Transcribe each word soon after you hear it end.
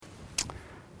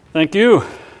Thank you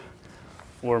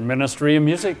for ministry and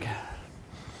music.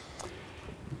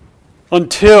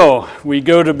 Until we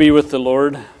go to be with the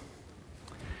Lord,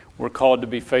 we're called to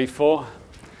be faithful.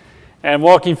 And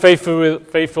walking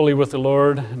faithfully with the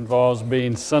Lord involves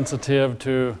being sensitive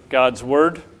to God's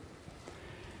Word.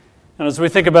 And as we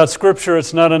think about Scripture,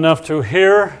 it's not enough to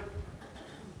hear.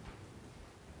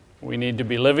 We need to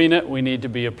be living it. We need to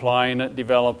be applying it,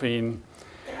 developing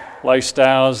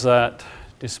lifestyles that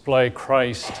display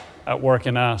Christ at work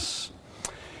in us.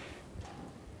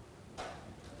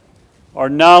 Our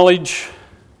knowledge,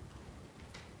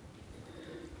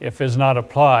 if is not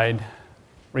applied,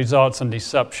 results in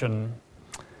deception.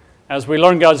 As we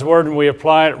learn God's Word and we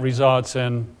apply it, it results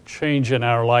in change in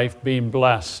our life, being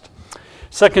blessed.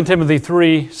 2 Timothy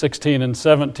 3:16 and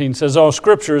 17 says, "All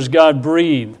Scripture is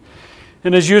God-breathed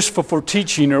and is useful for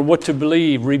teaching or what to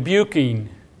believe, rebuking,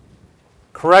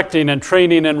 correcting, and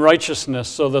training in righteousness,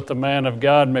 so that the man of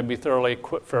God may be thoroughly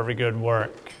equipped for every good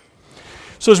work."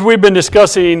 So as we've been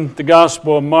discussing the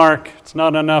Gospel of Mark, it's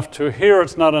not enough to hear,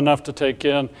 it's not enough to take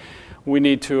in. We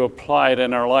need to apply it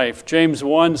in our life. James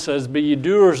 1 says, "Be ye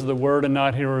doers of the word and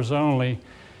not hearers only,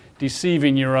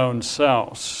 deceiving your own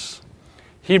selves."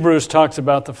 Hebrews talks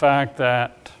about the fact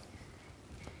that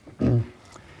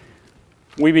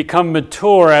we become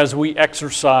mature as we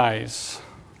exercise.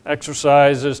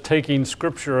 Exercise is taking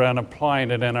Scripture and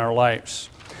applying it in our lives.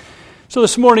 So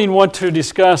this morning I want to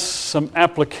discuss some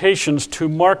applications to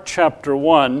Mark chapter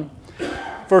 1,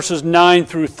 verses 9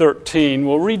 through 13.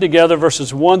 We'll read together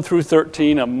verses 1 through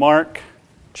 13 of Mark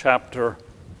chapter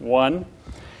 1,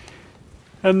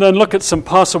 and then look at some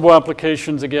possible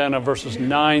applications again of verses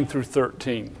 9 through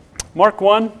 13. Mark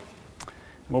 1,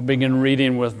 we'll begin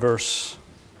reading with verse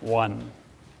 1.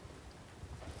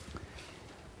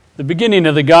 The beginning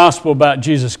of the gospel about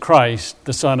Jesus Christ,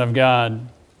 the Son of God.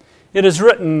 It is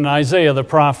written in Isaiah the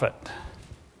prophet,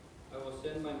 "I will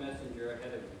send my messenger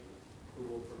ahead of you,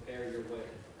 who will prepare your way.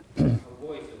 A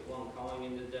voice of one calling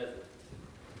in the desert,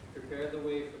 prepare the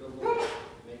way for the Lord,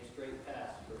 make straight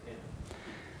paths for him."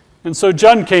 And so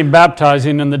John came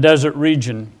baptizing in the desert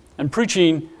region and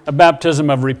preaching a baptism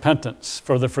of repentance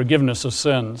for the forgiveness of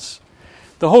sins.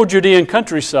 The whole Judean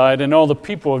countryside and all the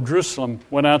people of Jerusalem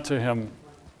went out to him.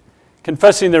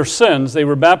 Confessing their sins, they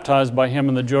were baptized by him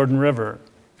in the Jordan River.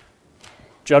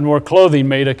 John wore clothing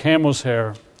made of camel's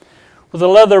hair, with a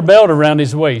leather belt around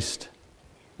his waist,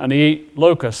 and he ate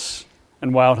locusts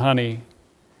and wild honey.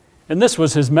 And this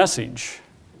was his message.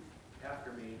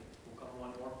 "After me will come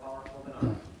one more powerful than I,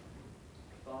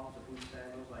 the thongs of whose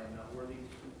sandals I am not worthy to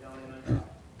stoop down and untie.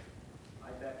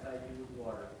 I baptize you with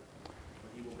water,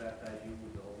 but he will baptize you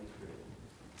with the Holy Spirit."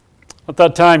 At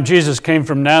that time, Jesus came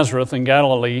from Nazareth in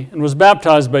Galilee and was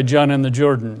baptized by John in the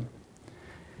Jordan.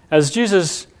 As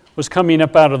Jesus was coming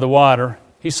up out of the water,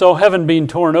 he saw heaven being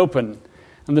torn open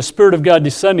and the Spirit of God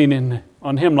descending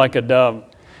on him like a dove.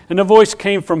 And a voice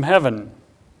came from heaven,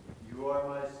 "You are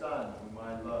my Son, whom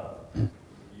I love. With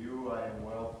you I am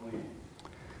well pleased."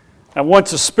 At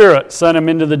once the Spirit sent him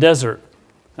into the desert,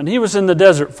 and he was in the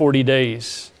desert 40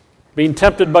 days, being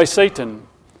tempted by Satan.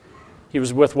 He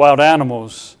was with wild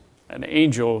animals, and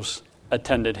angels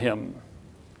attended him.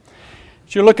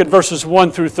 As you look at verses 1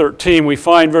 through 13, we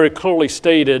find very clearly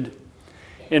stated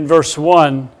in verse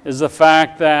 1 is the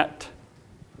fact that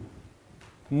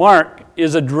Mark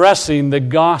is addressing the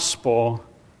gospel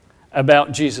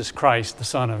about Jesus Christ, the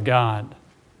Son of God.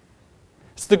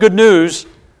 It's the good news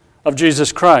of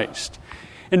Jesus Christ.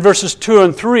 In verses 2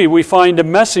 and 3, we find a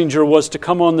messenger was to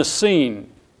come on the scene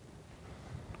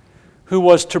who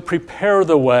was to prepare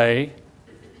the way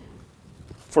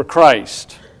for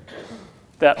Christ.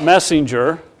 That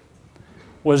messenger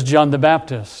was John the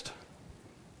Baptist,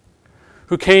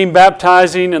 who came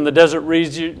baptizing in the desert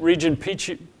region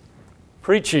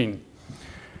preaching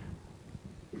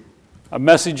a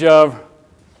message of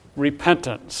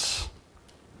repentance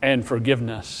and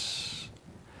forgiveness.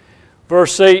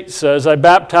 Verse 8 says, "I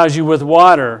baptize you with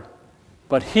water,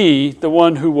 but he, the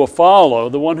one who will follow,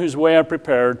 the one whose way I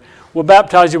prepared, will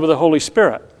baptize you with the Holy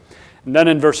Spirit." And then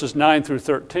in verses 9 through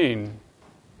 13,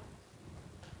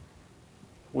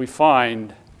 we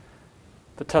find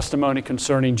the testimony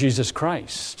concerning Jesus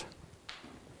Christ.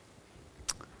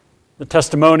 The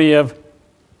testimony of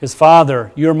his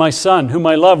Father, "You are my Son, whom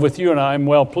I love, with you and I am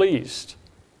well pleased."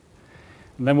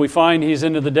 And then we find he's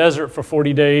into the desert for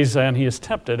 40 days and he is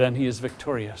tempted and he is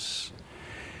victorious.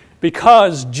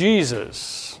 Because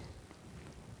Jesus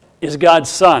is God's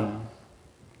Son,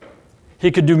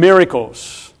 he could do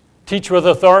miracles, teach with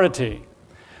authority,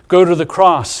 go to the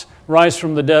cross, rise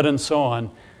from the dead, and so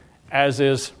on, as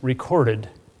is recorded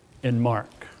in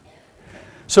Mark.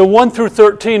 So 1 through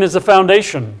 13 is the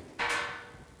foundation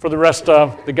for the rest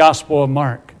of the Gospel of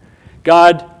Mark.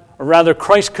 God, or rather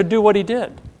Christ, could do what he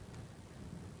did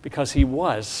because he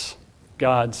was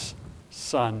God's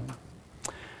Son.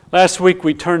 Last week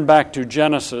we turned back to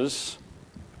Genesis,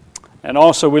 and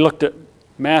also we looked at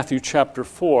Matthew chapter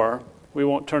 4. We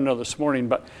won't turn to this morning,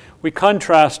 but we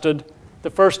contrasted the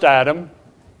first Adam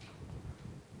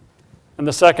and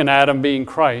the second Adam being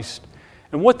Christ,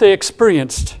 and what they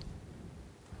experienced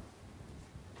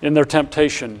in their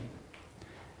temptation.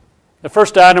 The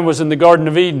first Adam was in the Garden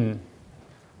of Eden.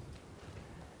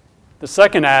 The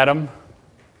second Adam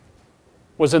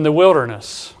was in the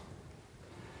wilderness.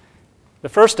 The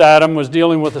first Adam was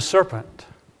dealing with the serpent,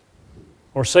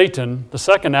 or Satan. The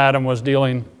second Adam was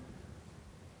dealing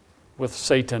with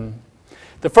Satan.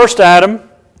 The first Adam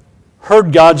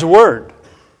heard God's word.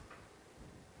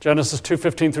 Genesis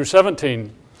 2:15 through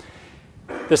 17.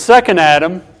 The second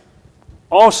Adam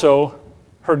also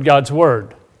heard God's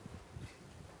word.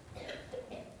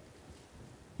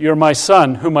 "You are my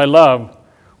son, whom I love.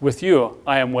 With you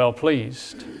I am well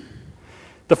pleased."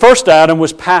 The first Adam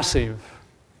was passive.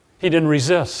 He didn't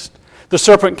resist. The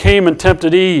serpent came and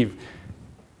tempted Eve.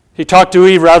 He talked to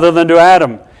Eve rather than to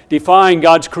Adam, defying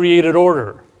God's created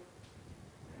order.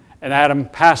 And Adam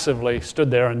passively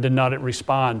stood there and did not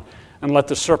respond and let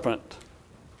the serpent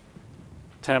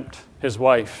tempt his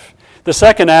wife. The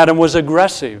second Adam was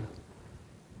aggressive.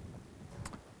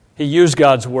 He used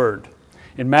God's word.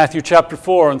 In Matthew chapter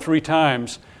 4 and 3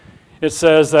 times, it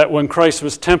says that when Christ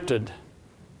was tempted,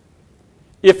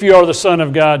 "If you are the Son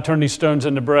of God, turn these stones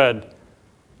into bread."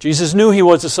 Jesus knew he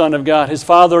was the Son of God. His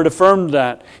Father had affirmed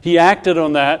that. He acted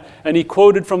on that, and he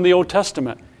quoted from the Old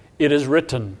Testament. "It is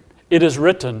written, it is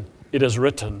written, it is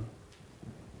written."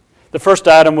 The first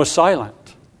Adam was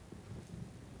silent.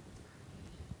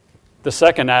 The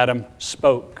second Adam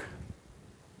spoke.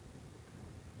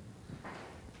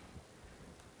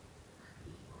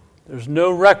 There's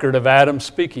no record of Adam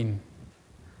speaking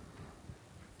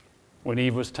when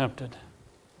Eve was tempted,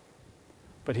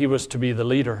 but he was to be the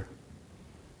leader.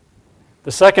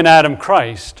 The second Adam,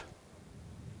 Christ,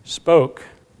 spoke,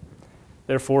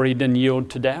 therefore he didn't yield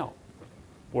to doubt,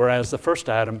 whereas the first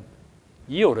Adam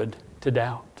yielded to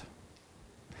doubt.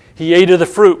 He ate of the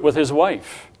fruit with his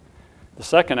wife. The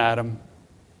second Adam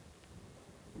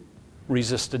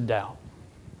resisted doubt.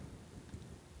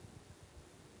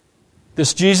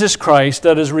 This Jesus Christ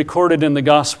that is recorded in the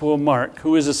Gospel of Mark,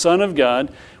 who is the Son of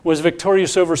God, was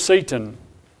victorious over Satan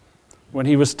when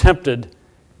he was tempted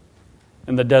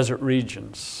in the desert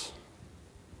regions.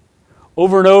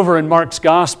 Over and over in Mark's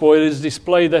Gospel, it is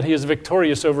displayed that he is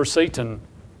victorious over Satan.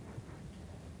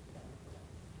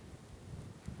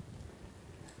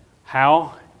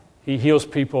 How? He heals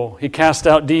people. He casts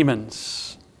out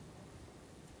demons.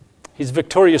 He's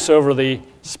victorious over the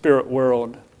spirit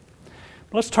world.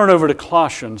 Let's turn over to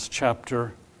Colossians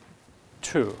chapter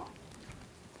 2.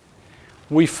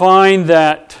 We find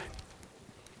that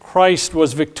Christ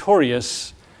was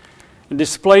victorious and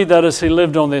displayed that as he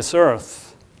lived on this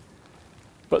earth.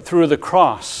 But through the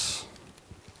cross,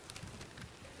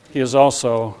 he is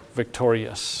also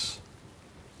victorious.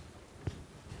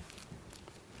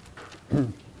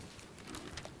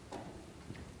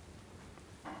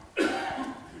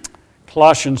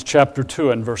 Colossians chapter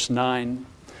 2 and verse 9.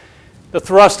 The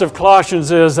thrust of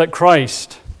Colossians is that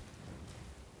Christ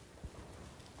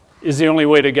is the only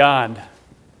way to God.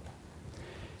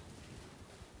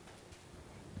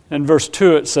 In verse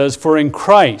 2 it says, "For in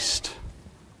Christ,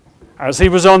 as he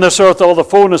was on this earth, all the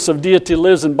fullness of deity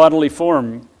lives in bodily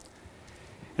form,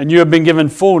 and you have been given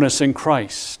fullness in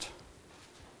Christ,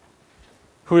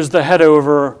 who is the head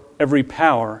over every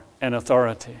power and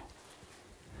authority."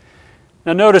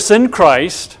 Now notice, in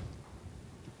Christ,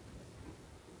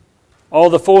 all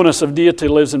the fullness of deity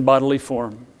lives in bodily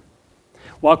form.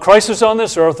 While Christ was on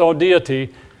this earth, all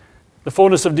deity, the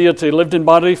fullness of deity lived in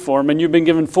bodily form, and you've been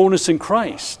given fullness in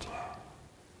Christ,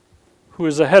 who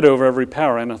is the head over every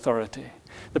power and authority.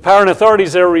 The power and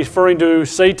authorities there are referring to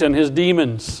Satan, his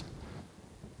demons.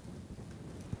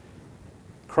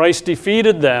 Christ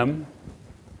defeated them.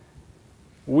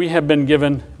 We have been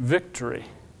given victory.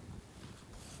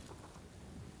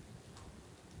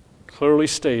 Clearly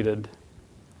stated.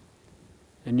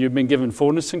 And you've been given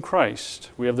fullness in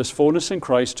Christ. We have this fullness in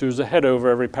Christ, who is the head over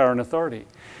every power and authority.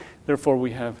 Therefore,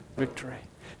 we have victory.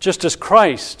 Just as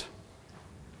Christ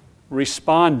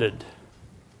responded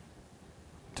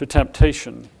to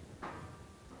temptation,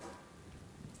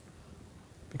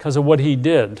 because of what he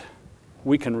did,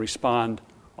 we can respond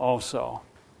also.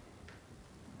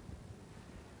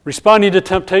 Responding to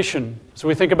temptation, so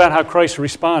we think about how Christ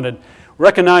responded.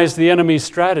 Recognize the enemy's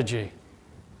strategy.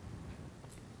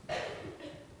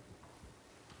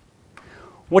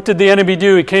 What did the enemy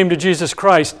do? He came to Jesus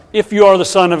Christ. If you are the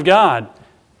Son of God.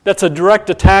 That's a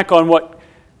direct attack on what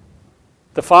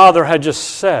the Father had just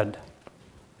said.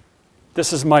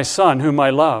 This is my Son whom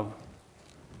I love.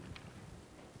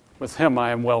 With him I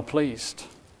am well pleased.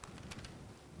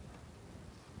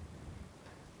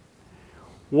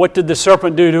 What did the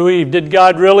serpent do to Eve? Did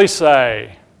God really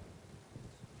say?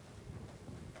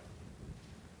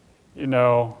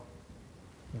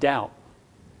 Doubt.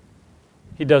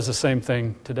 He does the same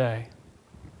thing today.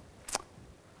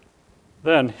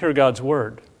 Then, hear God's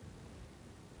word.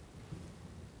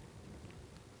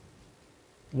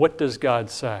 What does God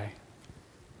say?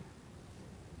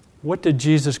 What did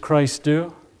Jesus Christ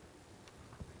do?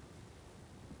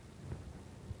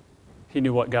 He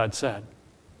knew what God said.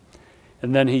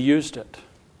 And then he used it.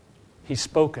 He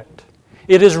spoke it.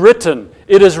 It is written.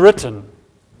 It is written.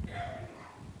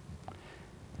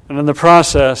 And in the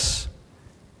process,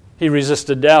 he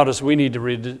resisted doubt as we need to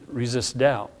resist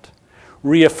doubt.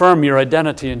 Reaffirm your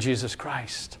identity in Jesus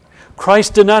Christ.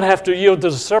 Christ did not have to yield to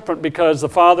the serpent because the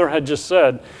Father had just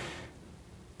said,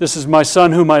 this is my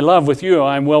Son whom I love. With you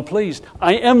I am well pleased.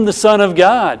 I am the Son of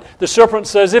God. The serpent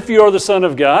says, if you are the Son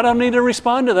of God, I don't need to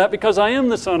respond to that because I am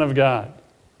the Son of God.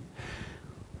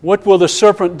 What will the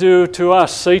serpent do to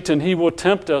us? Satan, he will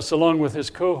tempt us along with his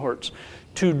cohorts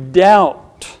to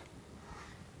doubt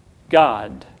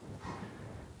God.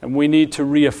 And we need to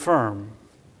reaffirm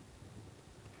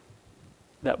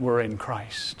that we're in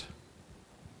Christ.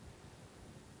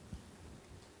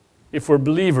 If we're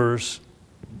believers,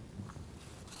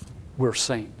 we're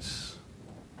saints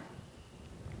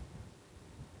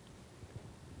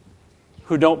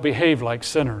who don't behave like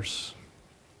sinners.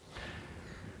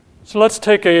 So let's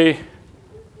take a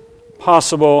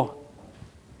possible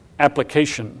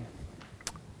application.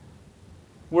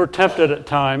 We're tempted at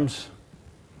times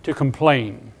to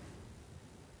complain.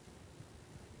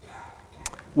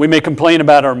 We may complain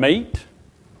about our mate.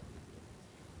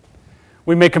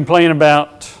 We may complain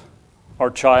about our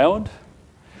child.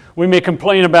 We may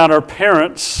complain about our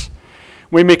parents.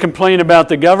 We may complain about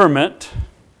the government.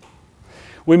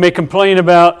 We may complain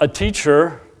about a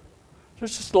teacher.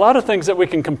 There's just a lot of things that we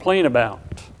can complain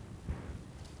about.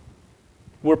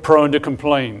 We're prone to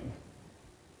complain.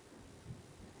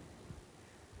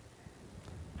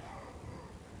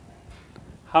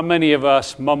 How many of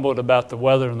us mumbled about the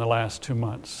weather in the last 2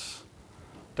 months?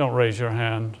 Don't raise your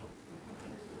hand.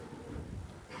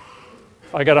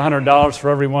 If I got $100 for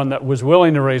everyone that was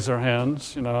willing to raise their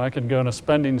hands, I could go on a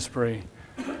spending spree.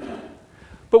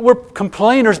 But we're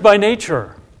complainers by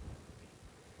nature.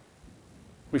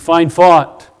 We find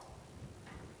fault.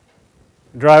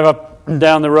 We drive up and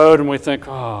down the road and we think,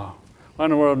 why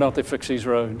in the world don't they fix these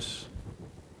roads?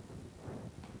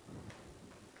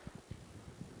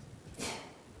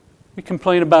 We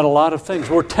complain about a lot of things.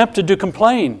 We're tempted to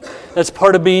complain. That's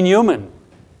part of being human.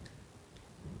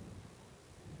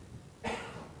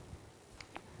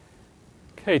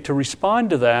 Okay, to respond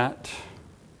to that,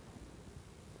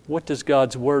 what does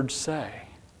God's Word say?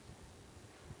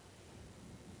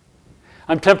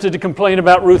 I'm tempted to complain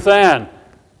about Ruth Ann.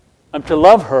 I'm to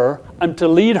love her. I'm to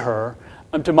lead her.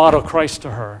 I'm to model Christ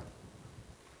to her.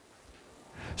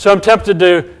 So I'm tempted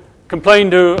to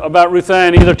complain about Ruth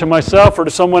Ann either to myself or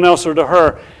to someone else or to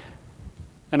her.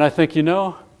 And I think,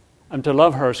 I'm to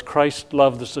love her as Christ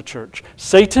loved the church.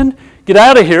 Satan, get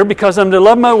out of here because I'm to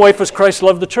love my wife as Christ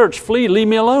loved the church. Flee, leave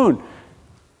me alone.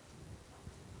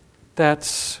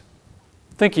 That's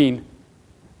thinking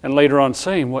and later on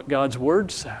saying what God's Word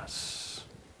says.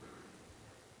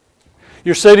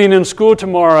 You're sitting in school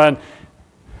tomorrow and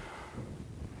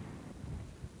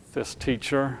this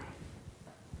teacher,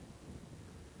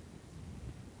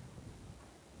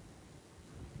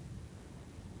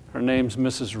 her name's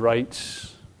Mrs.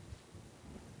 Wrights.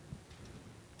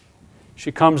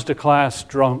 She comes to class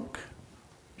drunk.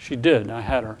 She did. I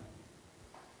had her.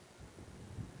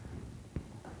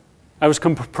 I was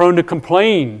prone to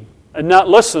complain and not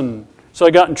listen. So I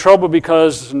got in trouble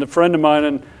because a friend of mine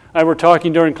and I were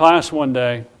talking during class one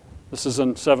day. This is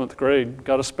in 7th grade.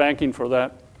 Got a spanking for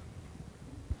that.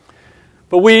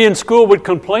 But we in school would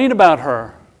complain about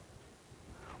her.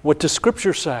 What does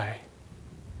Scripture say?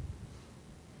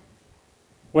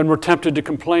 When we're tempted to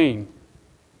complain.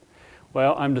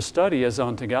 Well, I'm to study as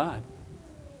unto God.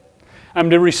 I'm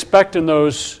to respect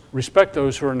those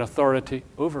who are in authority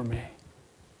over me.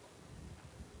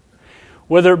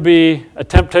 Whether it be a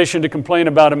temptation to complain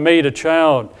about a mate, a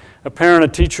child, a parent, a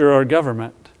teacher, or a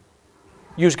government,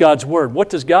 use God's Word. What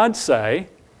does God say?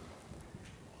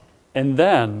 And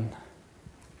then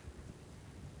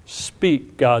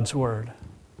speak God's word.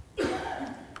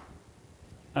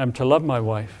 I'm to love my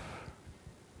wife.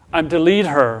 I'm to lead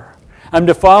her. I'm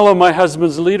to follow my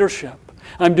husband's leadership.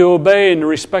 I'm to obey and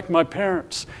respect my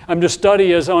parents. I'm to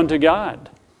study as unto God.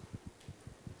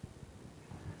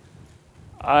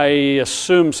 I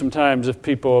assume sometimes if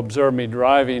people observe me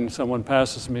driving, someone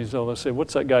passes me, so they'll say,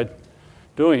 "What's that guy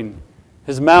doing?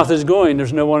 His mouth is going.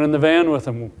 There's no one in the van with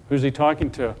him. Who's he talking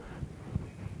to?"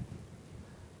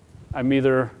 I'm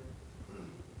either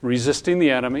resisting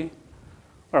the enemy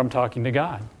or I'm talking to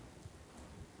God.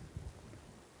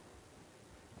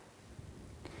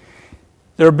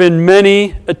 There have been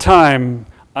many a time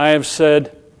I have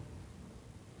said,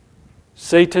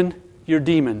 "Satan, you're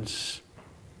demons.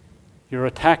 You're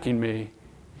attacking me.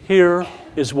 Here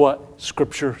is what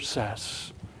Scripture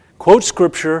says." Quote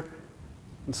Scripture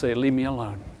and say, "Leave me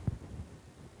alone."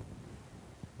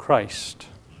 Christ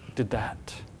did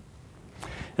that.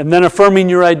 And then affirming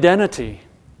your identity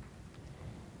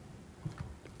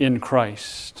in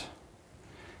Christ,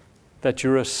 that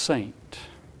you're a saint.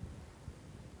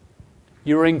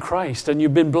 You're in Christ and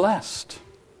you've been blessed.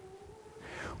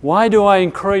 Why do I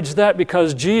encourage that?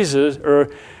 Because Jesus, or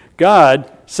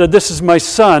God, said, "This is my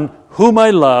Son, whom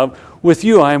I love. With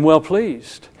you I am well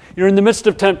pleased." You're in the midst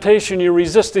of temptation, you're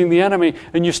resisting the enemy,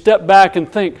 and you step back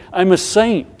and think, "I'm a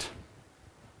saint.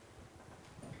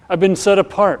 I've been set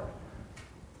apart."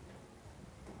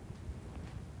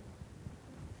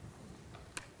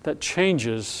 That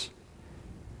changes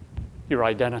your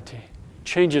identity,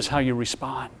 changes how you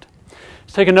respond.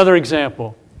 Let's take another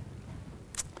example.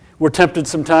 We're tempted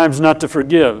sometimes not to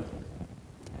forgive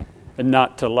and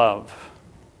not to love.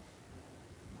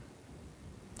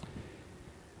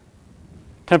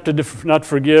 Tempted to not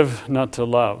forgive, not to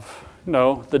love.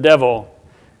 No, the devil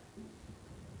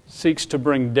seeks to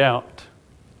bring doubt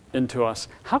into us.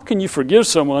 How can you forgive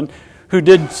someone who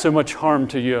did so much harm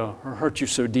to you or hurt you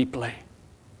so deeply?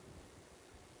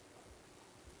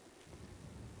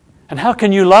 And how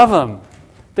can you love them?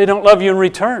 They don't love you in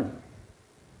return.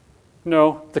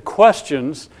 No, the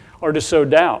questions are to sow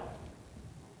doubt.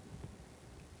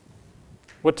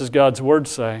 What does God's Word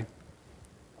say?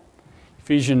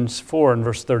 Ephesians 4 and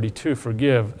verse 32,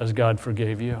 "Forgive as God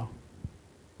forgave you."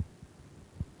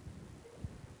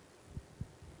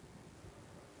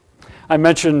 I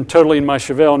mentioned totaling my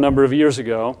Chevelle a number of years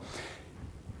ago.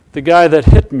 The guy that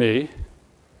hit me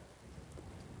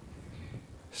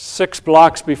 6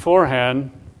 blocks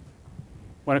beforehand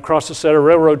went across a set of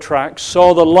railroad tracks,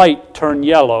 saw the light turn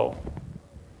yellow,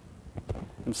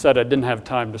 and said I didn't have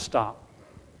time to stop.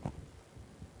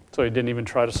 So he didn't even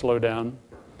try to slow down.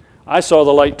 I saw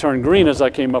the light turn green as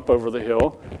I came up over the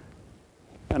hill,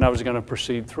 and I was going to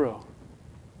proceed through.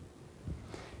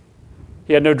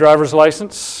 He had no driver's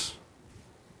license,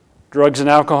 drugs and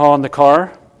alcohol in the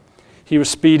car. He was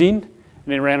speeding,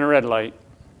 and he ran a red light.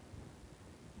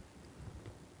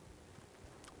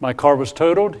 My car was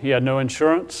totaled. He had no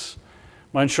insurance.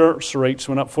 My insurance rates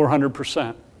went up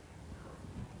 400%.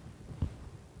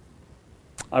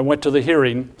 I went to the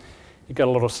hearing. He got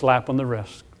a little slap on the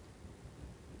wrist.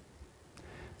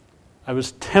 I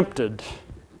was tempted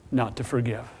not to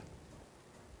forgive.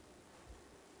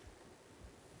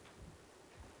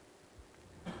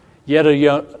 Yet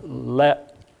to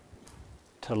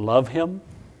love him.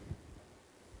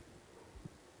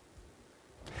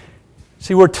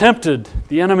 See, we're tempted.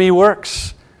 The enemy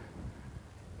works.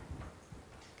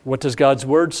 What does God's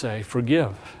Word say?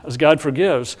 Forgive as God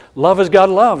forgives. Love as God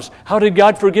loves. How did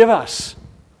God forgive us?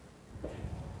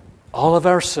 All of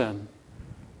our sin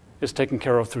is taken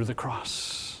care of through the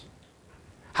cross.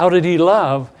 How did He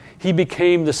love? He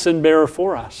became the sin bearer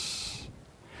for us.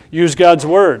 Use God's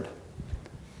Word.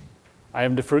 I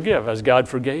am to forgive as God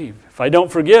forgave. If I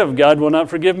don't forgive, God will not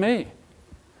forgive me.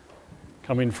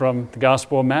 Coming from the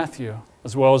Gospel of Matthew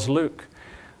as well as Luke.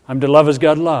 I'm to love as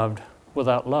God loved.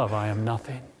 Without love, I am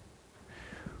nothing.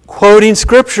 Quoting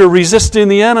Scripture, resisting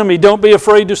the enemy. Don't be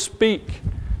afraid to speak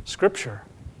Scripture.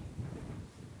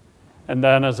 And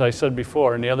then, as I said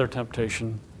before, in the other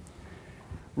temptation,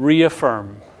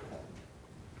 reaffirm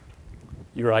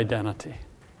your identity.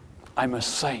 I'm a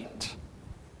saint.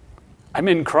 I'm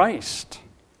in Christ.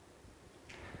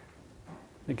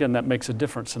 Again, that makes a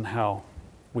difference in how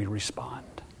we respond.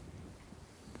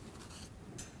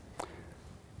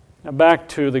 Now back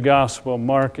to the Gospel of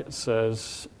Mark, it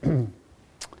says,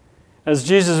 as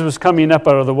Jesus was coming up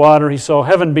out of the water, he saw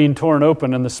heaven being torn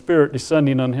open and the Spirit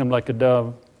descending on him like a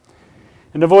dove.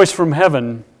 And a voice from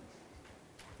heaven,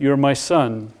 "You are my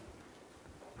Son,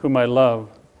 whom I love.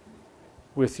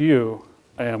 With you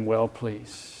I am well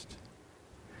pleased."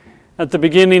 At the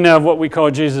beginning of what we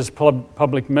call Jesus'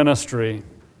 public ministry,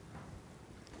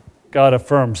 God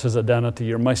affirms his identity.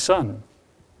 You're my son.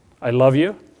 I love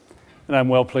you, and I'm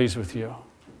well pleased with you.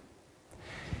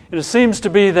 And it seems to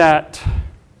be that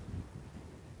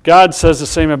God says the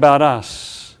same about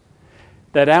us,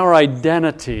 that our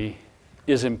identity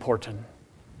is important.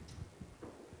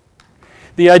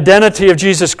 The identity of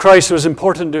Jesus Christ was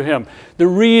important to him. The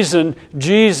reason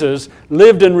Jesus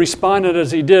lived and responded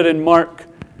as he did in Mark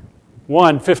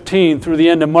 1:15 through the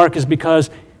end of Mark is because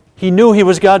he knew he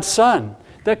was God's son.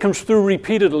 That comes through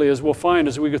repeatedly, as we'll find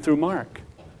as we go through Mark.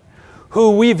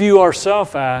 Who we view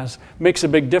ourselves as makes a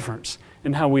big difference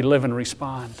in how we live and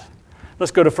respond.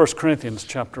 Let's go to 1 Corinthians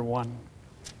chapter 1.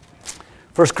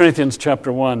 1 Corinthians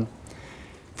chapter 1.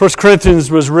 1 Corinthians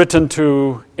was written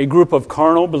to a group of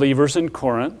carnal believers in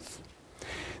Corinth.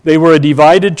 They were a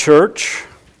divided church,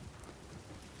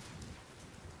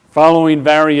 following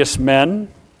various men.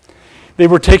 They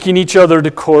were taking each other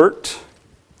to court.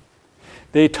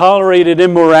 They tolerated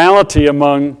immorality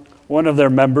among one of their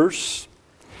members.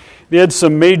 They had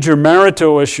some major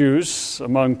marital issues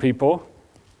among people.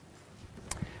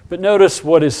 But notice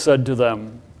what is said to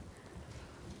them.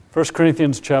 1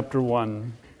 Corinthians chapter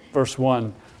 1, verse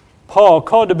 1. Paul,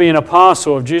 called to be an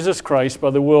apostle of Jesus Christ by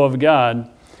the will of God,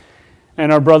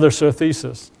 and our brother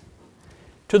Sothesis,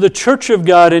 to the church of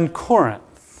God in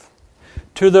Corinth,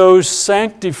 to those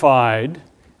sanctified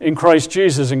in Christ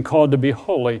Jesus and called to be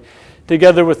holy,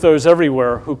 together with those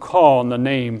everywhere who call on the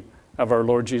name of our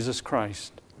Lord Jesus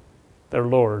Christ, their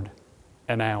Lord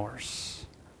and ours.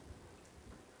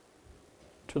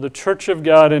 To the church of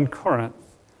God in Corinth,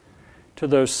 to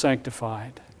those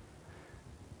sanctified.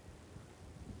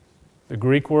 The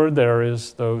Greek word there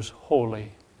is those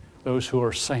holy, those who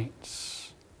are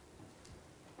saints.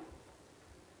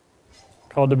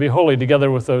 Called to be holy together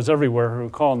with those everywhere who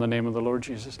call on the name of the Lord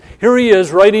Jesus. Here he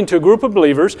is writing to a group of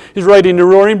believers. He's writing to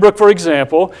Roaring Brook, for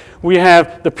example. We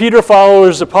have the Peter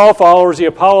followers, the Paul followers, the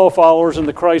Apollo followers, and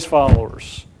the Christ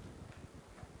followers.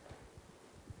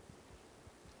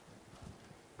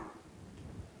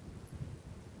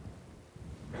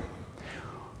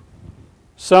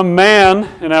 Some man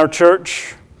in our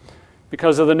church,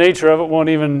 because of the nature of it, won't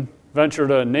even venture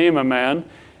to name a man,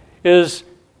 is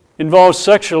involved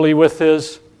sexually with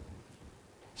his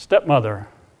stepmother.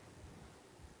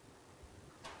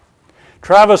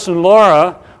 Travis and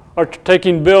Laura are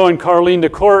taking Bill and Carlene to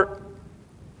court.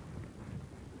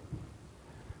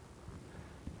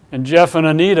 And Jeff and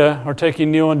Anita are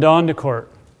taking Neil and Dawn to court.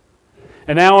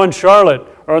 And Al and Charlotte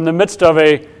are in the midst of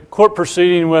a court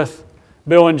proceeding with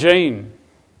Bill and Jane.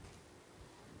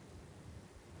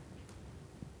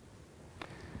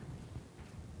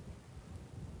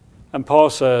 And Paul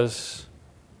says,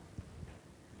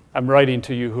 I'm writing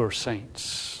to you who are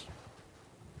saints.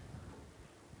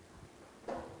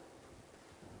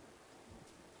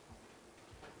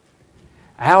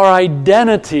 Our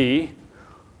identity,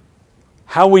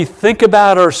 how we think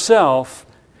about ourselves,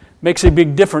 makes a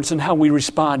big difference in how we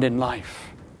respond in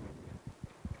life.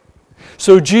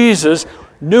 So Jesus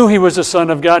knew he was the Son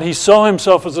of God. He saw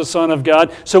himself as the Son of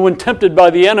God. So when tempted by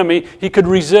the enemy, he could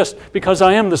resist because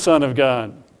I am the Son of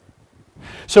God.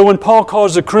 So when Paul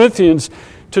calls the Corinthians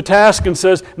to task and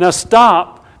says, now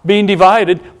stop being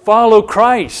divided, follow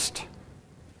Christ.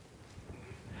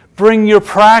 Bring your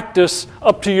practice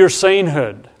up to your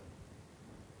sainthood.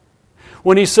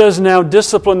 When he says, now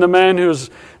discipline the man who is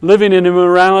living in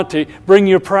immorality, bring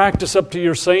your practice up to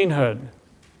your sainthood.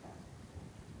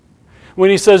 When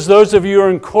he says, those of you who are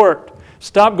in court,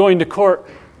 stop going to court.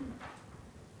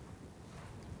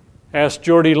 Ask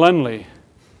Jordy Lendley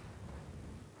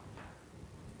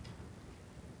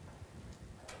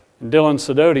and Dylan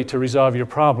Sidoti to resolve your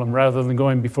problem rather than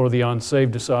going before the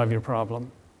unsaved to solve your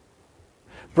problem.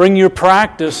 Bring your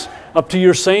practice up to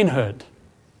your sainthood.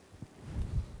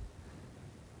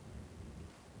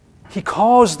 He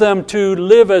calls them to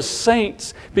live as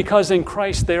saints because in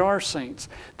Christ they are saints.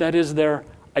 That is their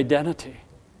identity.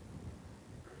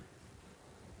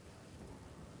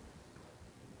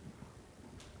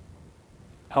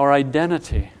 Our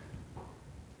identity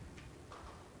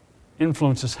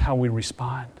influences how we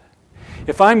respond.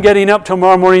 If I'm getting up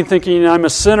tomorrow morning thinking I'm a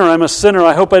sinner,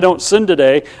 I hope I don't sin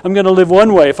today, I'm going to live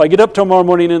one way. If I get up tomorrow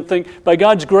morning and think, by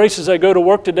God's grace as I go to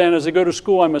work today and as I go to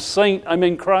school, I'm a saint, I'm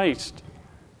in Christ.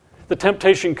 The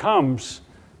temptation comes,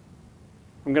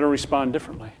 I'm going to respond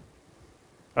differently.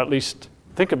 Or at least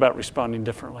think about responding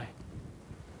differently.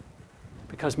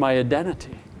 Because my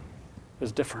identity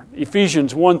is different.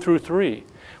 Ephesians 1 through 3.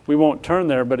 We won't turn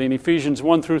there, but in Ephesians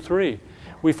 1 through 3,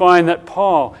 we find that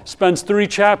Paul spends 3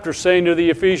 chapters saying to the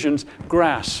Ephesians,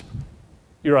 grasp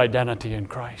your identity in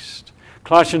Christ.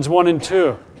 Colossians 1 and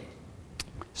 2,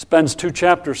 spends 2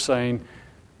 chapters saying,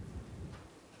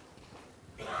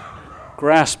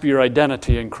 grasp your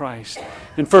identity in Christ.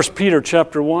 In 1 Peter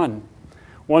chapter 1,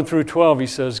 1 through 12, he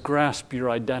says, grasp your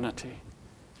identity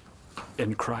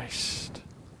in Christ.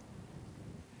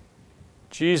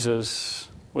 Jesus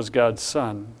was God's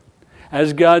Son.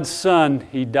 As God's Son,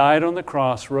 He died on the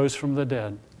cross, rose from the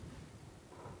dead,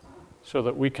 so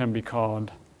that we can be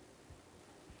called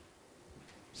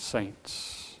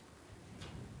saints.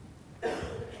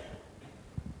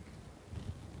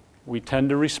 We tend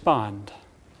to respond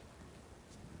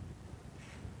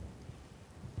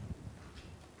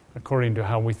according to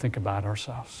how we think about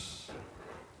ourselves.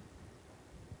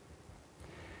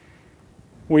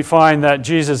 We find that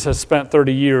Jesus has spent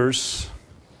 30 years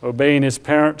obeying His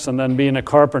parents and then being a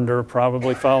carpenter,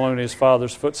 probably following His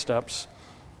Father's footsteps.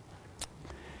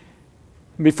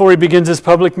 Before He begins His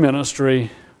public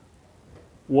ministry,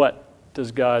 what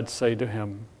does God say to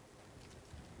Him?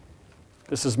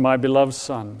 This is my beloved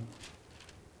Son.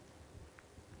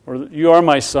 Or, you are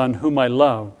my Son, whom I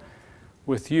love.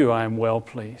 With you I am well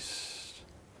pleased.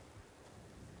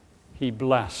 He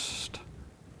blessed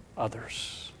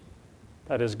others.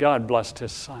 That is, God blessed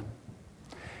His Son.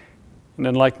 And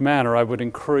in like manner, I would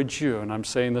encourage you, and I'm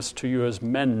saying this to you as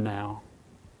men now,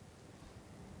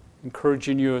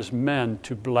 encouraging you as men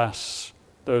to bless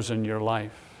those in your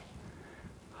life.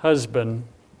 Husband,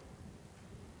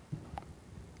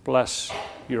 bless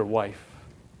your wife.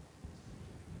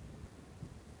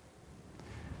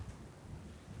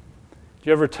 Do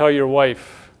you ever tell your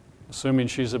wife, assuming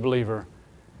she's a believer,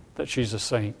 that she's a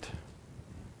saint?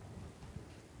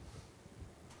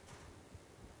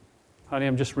 Honey,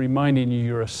 I'm just reminding you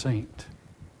you're a saint.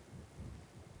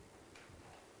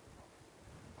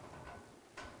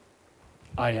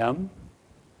 I am.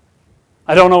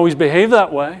 I don't always behave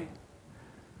that way.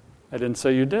 I didn't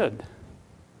say you did.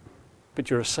 But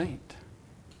you're a saint.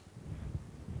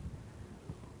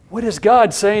 What is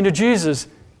God saying to Jesus?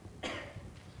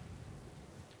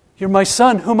 You're my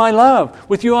Son, whom I love.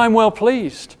 With you I'm well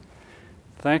pleased.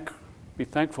 Be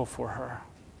thankful for her.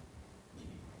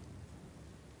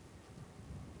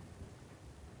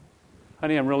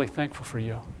 Honey, I'm really thankful for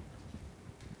you.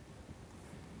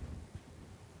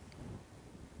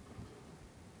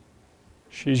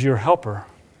 She's your helper.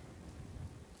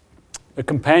 A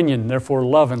companion, therefore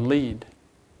love and lead.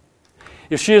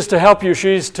 If she is to help you,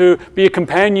 she's to be a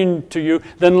companion to you,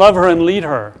 then love her and lead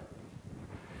her.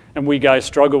 And we guys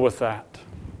struggle with that.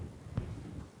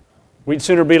 We'd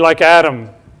sooner be like Adam.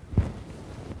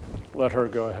 Let her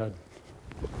go ahead.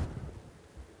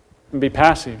 And be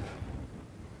passive.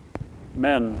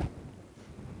 Men,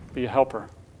 be a helper.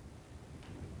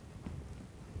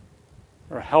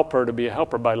 Or help her to be a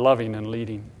helper by loving and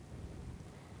leading.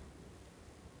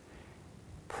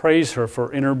 Praise her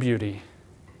for inner beauty,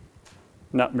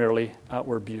 not merely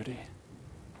outward beauty.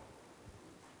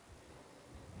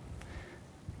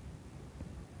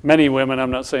 Many women,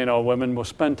 I'm not saying all women, will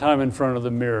spend time in front of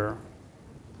the mirror.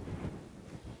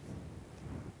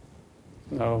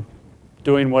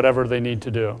 Doing whatever they need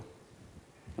to do.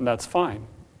 And that's fine.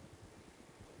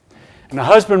 And a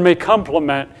husband may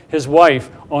compliment his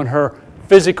wife on her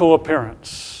physical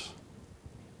appearance.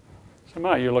 Say,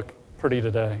 Ma, you look pretty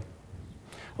today.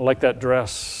 I like that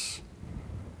dress.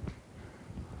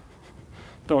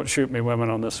 Don't shoot me, women,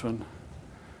 on this one.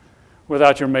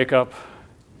 Without your makeup,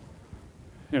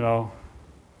 I'll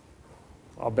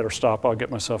better stop. I'll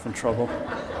get myself in trouble.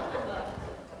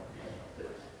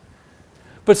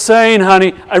 But saying,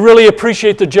 honey, I really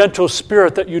appreciate the gentle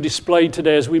spirit that you displayed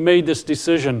today as we made this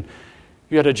decision.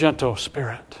 You had a gentle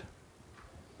spirit.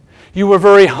 You were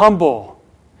very humble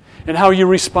in how you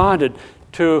responded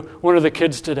to one of the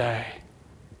kids today.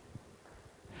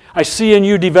 I see in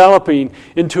you developing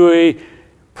into a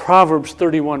Proverbs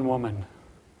 31 woman.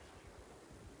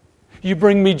 You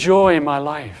bring me joy in my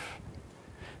life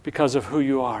because of who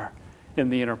you are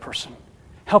in the inner person,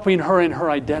 helping her in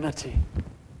her identity,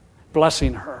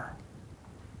 blessing her.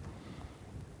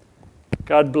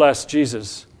 God bless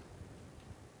Jesus.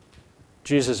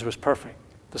 Jesus was perfect,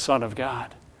 the Son of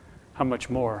God. How much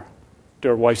more do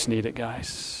our wives need it,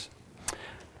 guys?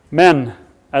 Men,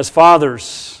 as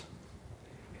fathers,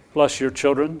 bless your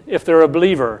children. If they're a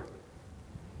believer,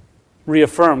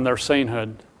 reaffirm their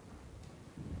sainthood.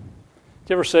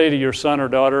 Do you ever say to your son or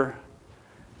daughter,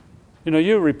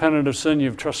 you repented of sin,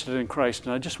 you've trusted in Christ,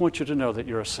 and I just want you to know that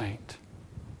you're a saint.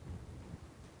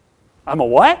 I'm a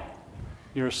what?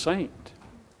 You're a saint.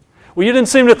 Well, you didn't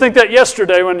seem to think that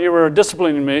yesterday when you were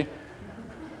disciplining me.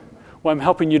 Well, I'm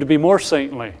helping you to be more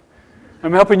saintly.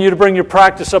 I'm helping you to bring your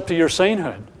practice up to your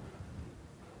sainthood.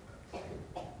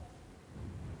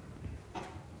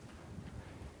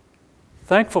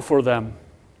 thankful for them.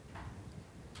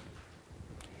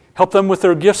 Help them with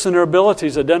their gifts and their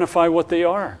abilities, identify what they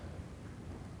are.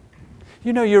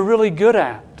 You know, you're really good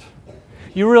at.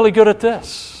 You're really good at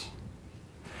this.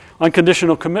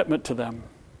 Unconditional commitment to them.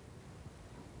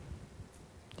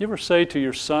 You ever say to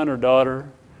your son or daughter,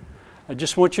 I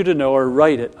just want you to know, or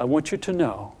write it, I want you to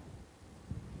know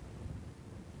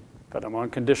that I'm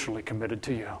unconditionally committed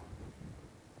to you.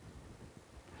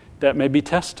 That may be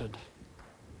tested.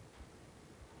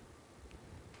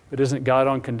 But isn't God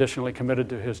unconditionally committed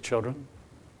to His children?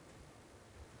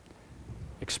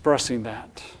 Expressing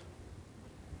that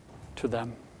to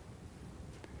them.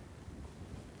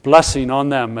 Blessing on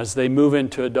them as they move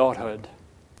into adulthood.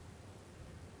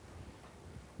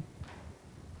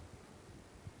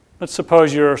 Let's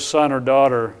suppose your son or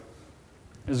daughter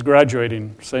is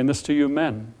graduating, saying this to you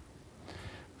men,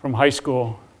 from high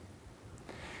school.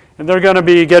 And they're going to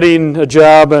be getting a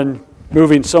job and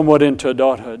moving somewhat into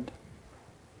adulthood.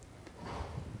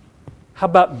 How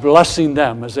about blessing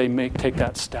them as they take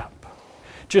that step?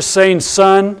 Just saying,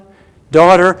 son,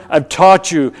 daughter, I've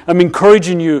taught you. I'm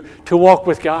encouraging you to walk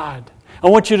with God. I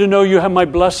want you to know you have my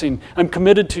blessing. I'm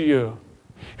committed to you.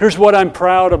 Here's what I'm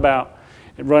proud about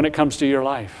when it comes to your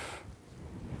life.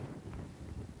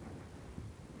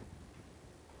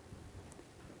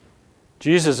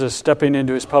 Jesus is stepping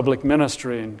into His public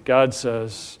ministry, and God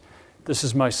says, this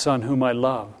is my Son whom I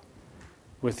love.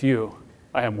 With you,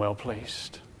 I am well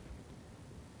pleased.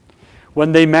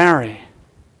 When they marry,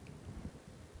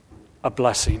 a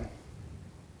blessing.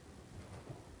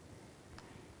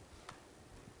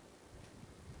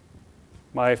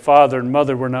 My father and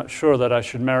mother were not sure that I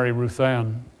should marry Ruth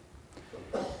Ann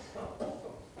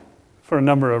for a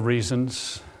number of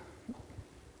reasons.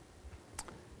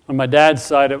 On my dad's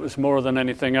side, it was more than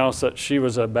anything else that she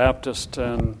was a Baptist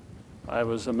and I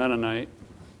was a Mennonite.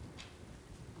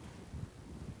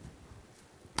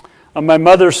 On my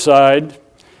mother's side,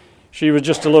 she was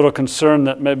just a little concerned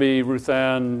that maybe Ruth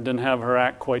Ann didn't have her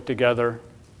act quite together.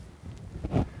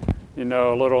 You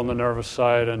know, a little on the nervous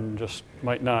side and just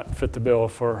might not fit the bill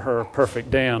for her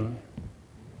perfect Dan.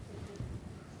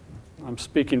 I'm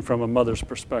speaking from a mother's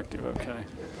perspective, okay?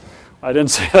 I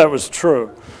didn't say that was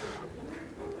true.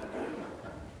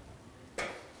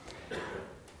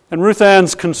 And Ruth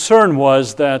Ann's concern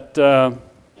was that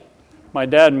my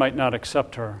dad might not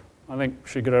accept her. I think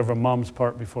she got over Mom's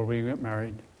part before we got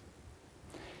married.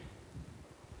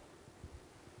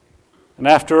 And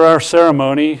after our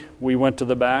ceremony, we went to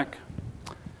the back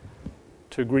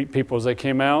to greet people as they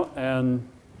came out. And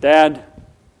Dad,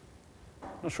 I'm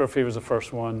not sure if he was the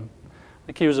first one. I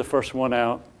think he was the first one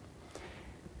out.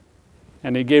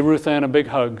 And he gave Ruth Ann a big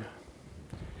hug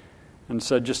and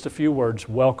said just a few words,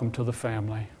 welcome to the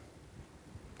family.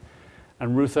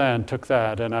 And Ruth Ann took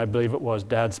that, and I believe it was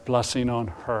Dad's blessing on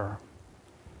her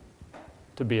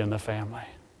to be in the family.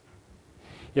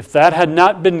 If that had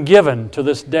not been given to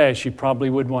this day, she probably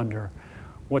would wonder,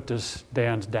 what does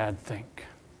Dan's dad think?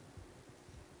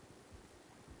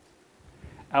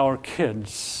 Our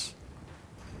kids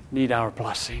need our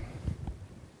blessing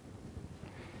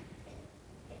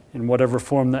in whatever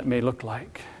form that may look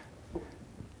like.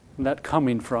 And that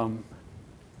coming from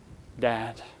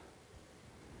Dad.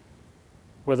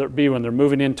 Whether it be when they're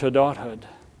moving into adulthood,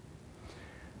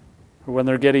 or when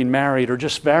they're getting married, or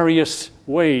just various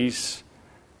ways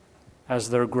as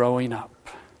they're growing up.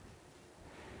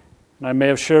 And I may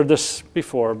have shared this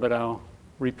before, but I'll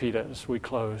repeat it as we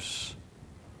close.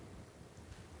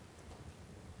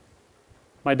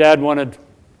 My dad wanted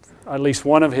at least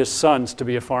one of his sons to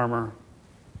be a farmer.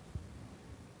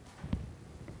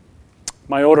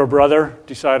 My older brother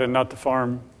decided not to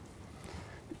farm.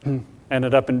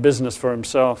 Ended up in business for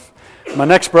himself. My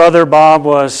next brother, Bob,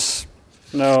 was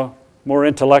more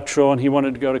intellectual, and he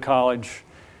wanted to go to college.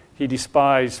 He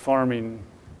despised farming,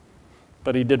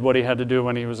 but he did what he had to do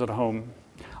when he was at home.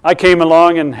 I came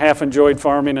along and half enjoyed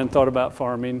farming and thought about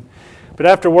farming. But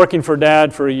after working for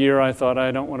Dad for a year, I thought, I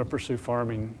don't want to pursue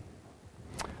farming.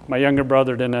 My younger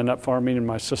brother didn't end up farming, and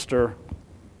my sister,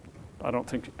 I don't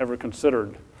think, ever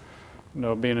considered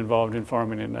being involved in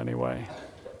farming in any way.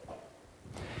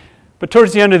 But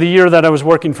towards the end of the year that I was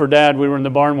working for Dad, we were in the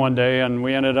barn one day, and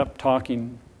we ended up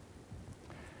talking.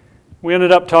 We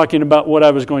ended up talking about what I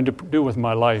was going to do with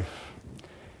my life.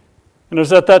 And it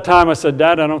was at that time I said,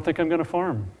 Dad, I don't think I'm going to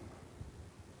farm.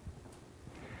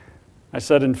 I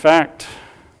said, in fact,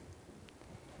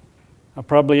 I'll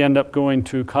probably end up going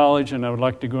to college, and I would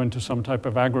like to go into some type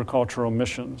of agricultural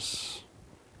missions.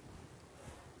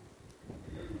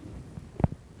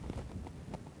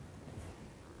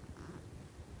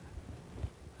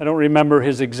 I don't remember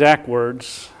his exact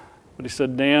words, but he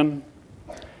said, Dan,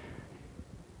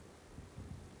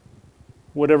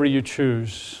 whatever you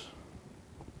choose,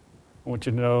 I want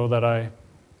you to know that I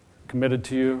committed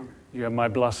to you. You have my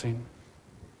blessing.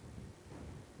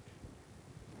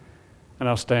 And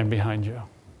I'll stand behind you.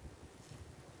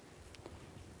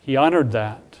 He honored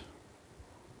that.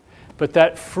 But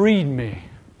that freed me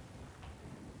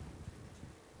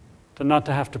to not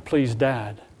to have to please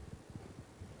Dad,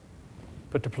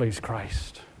 but to please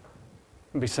Christ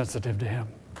and be sensitive to Him.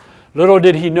 Little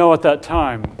did he know at that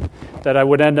time that I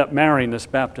would end up marrying this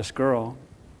Baptist girl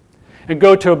and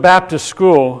go to a Baptist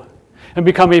school and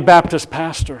become a Baptist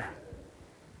pastor.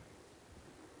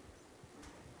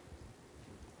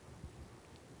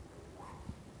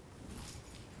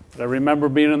 But I remember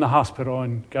being in the hospital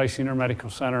in Geisinger Medical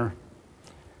Center,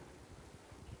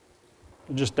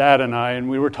 just Dad and I, and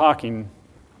we were talking.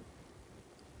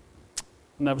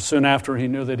 And that was soon after he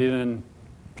knew that he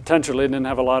potentially didn't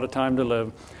have a lot of time to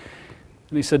live.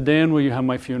 And he said, Dan, will you have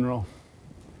my funeral?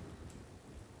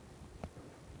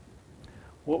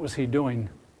 What was he doing?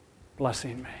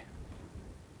 Blessing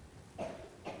me.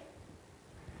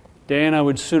 Dan, I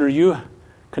would sooner you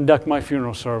conduct my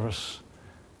funeral service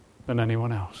than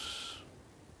anyone else.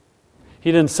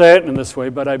 He didn't say it in this way,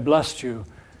 but I blessed you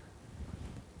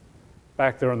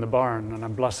back there in the barn, and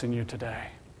I'm blessing you today.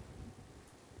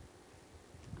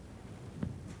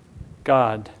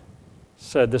 God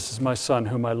said, this is my son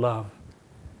whom I love.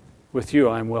 With you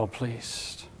I am well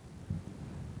pleased.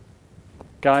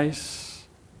 Guys,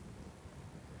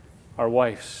 our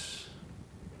wives,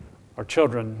 our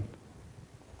children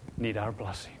need our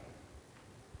blessing.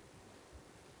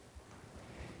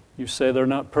 You say they're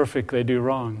not perfect, they do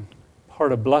wrong.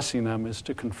 Part of blessing them is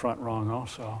to confront wrong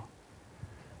also,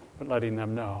 but letting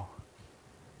them know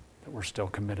that we're still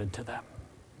committed to them.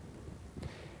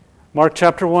 Mark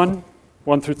chapter 1,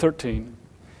 1 through 13.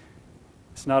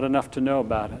 It's not enough to know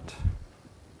about it.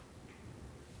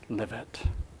 Live it.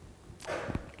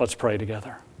 Let's pray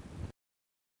together.